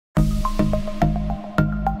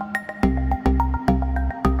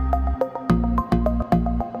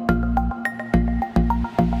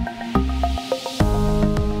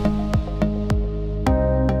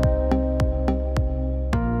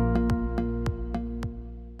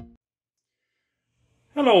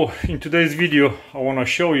Hello, in today's video I want to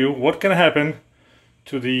show you what can happen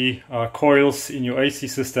to the coils in your AC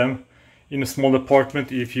system in a small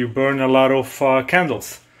apartment if you burn a lot of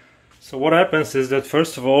candles. So what happens is that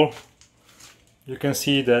first of all you can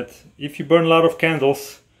see that if you burn a lot of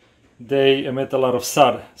candles they emit a lot of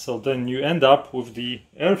soot, so then you end up with the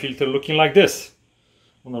air filter looking like this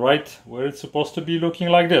on the right, where it's supposed to be looking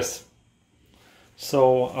like this.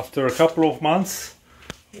 So after a couple of months,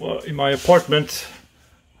 well, in my apartment,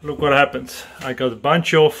 look what happened. I got a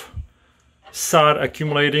bunch of soot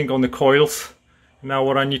accumulating on the coils. Now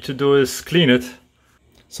what I need to do is clean it.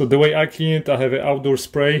 So the way I clean it, I have an outdoor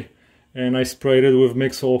spray and I sprayed it with a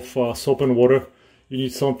mix of soap and water. You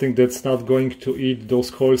need something that's not going to eat those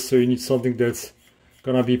coils, so you need something that's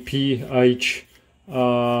gonna be pH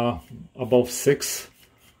above 6.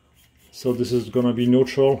 So this is gonna be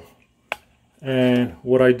neutral. And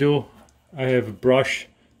what I do, I have a brush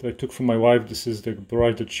that I took from my wife. This is the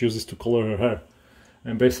brush that she uses to color her hair.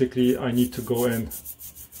 And basically I need to go and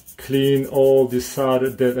clean all this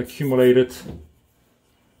soot that accumulated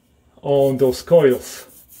on those coils.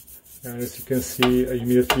 And as you can see,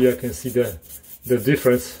 immediately I can see the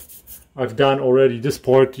difference. I've done already this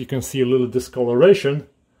part. You can see a little discoloration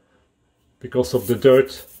because of the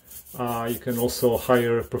dirt. You can also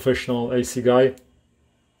hire a professional AC guy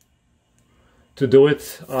to do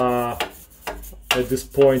it. At this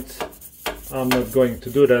point I'm not going to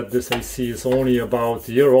do that. This AC is only about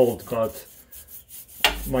a year old, but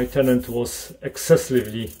my tenant was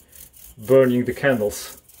excessively burning the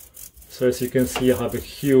candles. So as you can see, I have a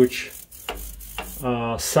huge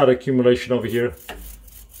soot accumulation over here,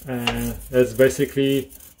 and that's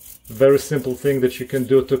basically a very simple thing that you can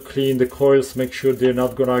do to clean the coils, make sure they're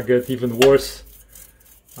not gonna get even worse,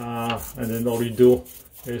 and then all you do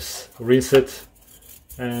is rinse it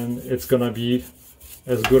and it's gonna be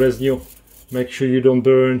as good as new. Make sure you don't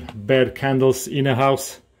burn bad candles in a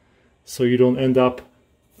house, so you don't end up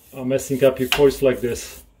messing up your coils like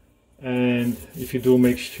this. And if you do,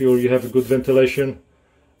 make sure you have a good ventilation,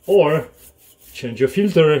 or change your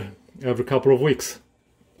filter every couple of weeks.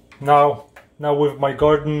 Now with my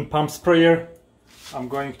garden pump sprayer, I'm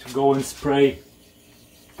going to go and spray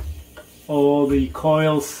all the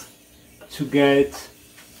coils to get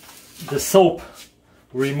the soap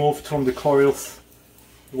removed from the coils.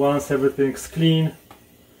 Once everything's clean,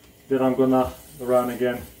 then I'm gonna run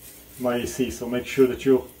again my AC. So make sure that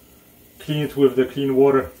you clean it with the clean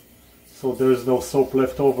water, so there's no soap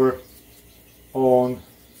left over on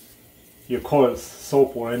your coils,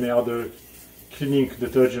 soap or any other cleaning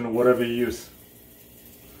detergent or whatever you use.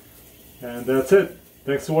 And that's it.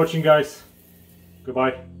 Thanks for watching, guys.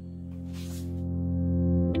 Goodbye.